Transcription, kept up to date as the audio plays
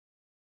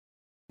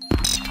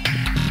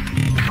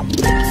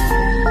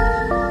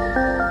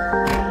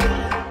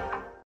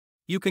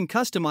You can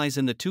customize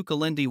in the To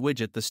Calendar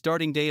widget the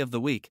starting day of the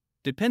week.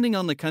 Depending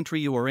on the country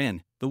you are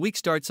in, the week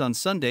starts on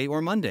Sunday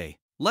or Monday.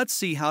 Let's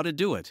see how to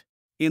do it.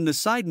 In the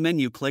side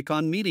menu, click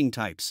on Meeting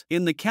Types.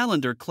 In the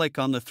calendar, click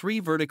on the 3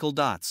 vertical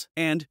dots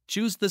and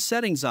choose the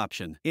Settings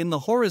option. In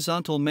the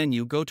horizontal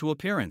menu, go to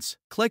Appearance.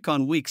 Click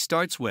on Week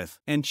Starts With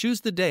and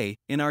choose the day,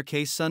 in our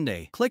case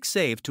Sunday. Click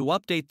Save to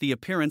update the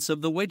appearance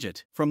of the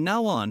widget. From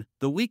now on,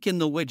 the week in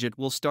the widget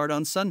will start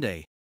on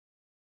Sunday.